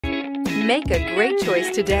Make a great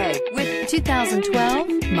choice today with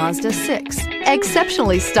 2012 Mazda 6.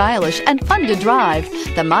 Exceptionally stylish and fun to drive,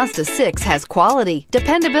 the Mazda 6 has quality,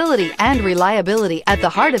 dependability, and reliability at the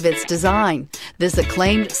heart of its design. This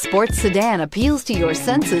acclaimed sports sedan appeals to your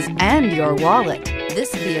senses and your wallet.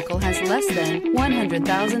 This vehicle has less than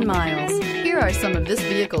 100,000 miles. Here are some of this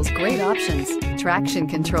vehicle's great options: traction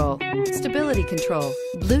control, stability control,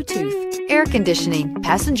 Bluetooth, air conditioning,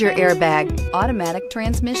 passenger airbag, automatic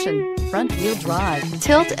transmission, front wheel drive,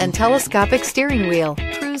 tilt and telescopic steering wheel,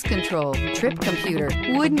 cruise control, trip computer.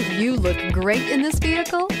 Wouldn't you look great in this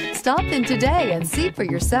vehicle? Stop in today and see for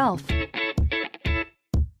yourself.